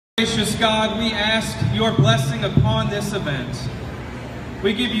Gracious God, we ask your blessing upon this event.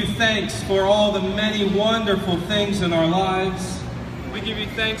 We give you thanks for all the many wonderful things in our lives. We give you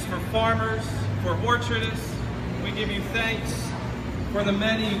thanks for farmers, for orchardists. We give you thanks for the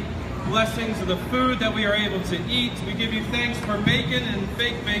many blessings of the food that we are able to eat. We give you thanks for bacon and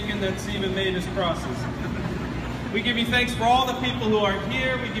fake bacon that's even made as crosses. We give you thanks for all the people who are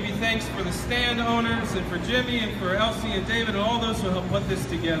here. We give you thanks for the stand owners and for Jimmy and for Elsie and David and all those who helped put this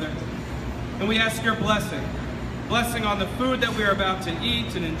together. And we ask your blessing. Blessing on the food that we are about to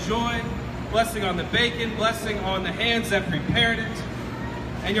eat and enjoy. Blessing on the bacon. Blessing on the hands that prepared it.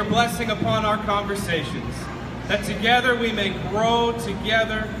 And your blessing upon our conversations. That together we may grow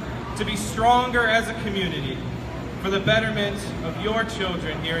together to be stronger as a community for the betterment of your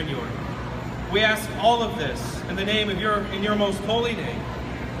children here in York. We ask all of this in the name of in your most holy name.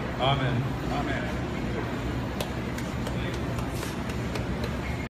 Amen. Amen.